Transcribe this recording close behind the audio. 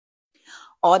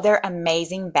other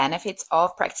amazing benefits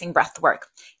of practicing breath work.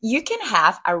 You can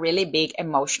have a really big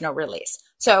emotional release.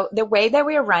 So the way that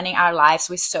we're running our lives,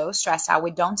 we're so stressed out.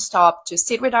 We don't stop to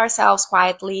sit with ourselves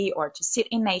quietly or to sit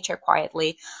in nature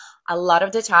quietly. A lot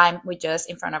of the time, we're just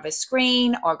in front of a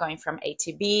screen or going from A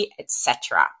to B,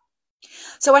 etc.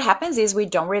 So what happens is we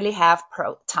don't really have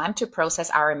time to process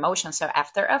our emotions. So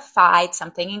after a fight,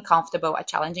 something uncomfortable, a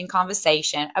challenging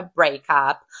conversation, a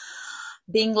breakup,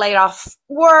 being laid off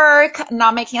work,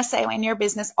 not making a sale in your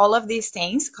business, all of these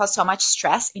things cause so much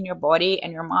stress in your body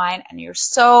and your mind and your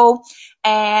soul.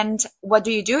 And what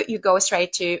do? You go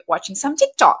straight to watching some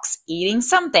TikToks, eating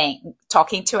something,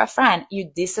 talking to a friend. You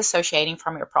disassociating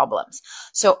from your problems.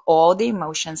 So all the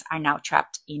emotions are now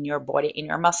trapped in your body, in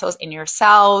your muscles, in your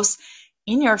cells,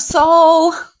 in your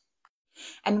soul.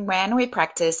 And when we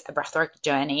practice a breathwork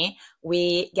journey,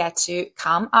 we get to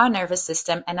calm our nervous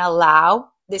system and allow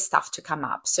this stuff to come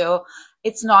up. So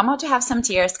it's normal to have some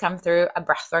tears come through a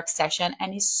breathwork session,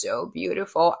 and it's so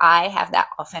beautiful. I have that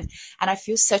often, and I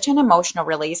feel such an emotional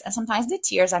release. And sometimes the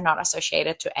tears are not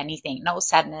associated to anything. No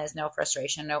sadness, no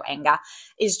frustration, no anger.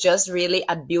 It's just really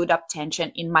a build-up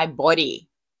tension in my body.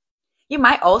 You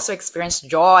might also experience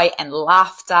joy and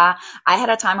laughter. I had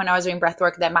a time when I was doing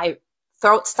breathwork that my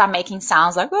throat started making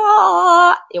sounds like,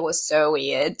 ah, it was so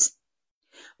weird.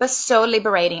 But so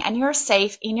liberating, and you're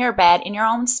safe in your bed, in your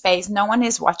own space. No one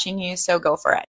is watching you, so go for it.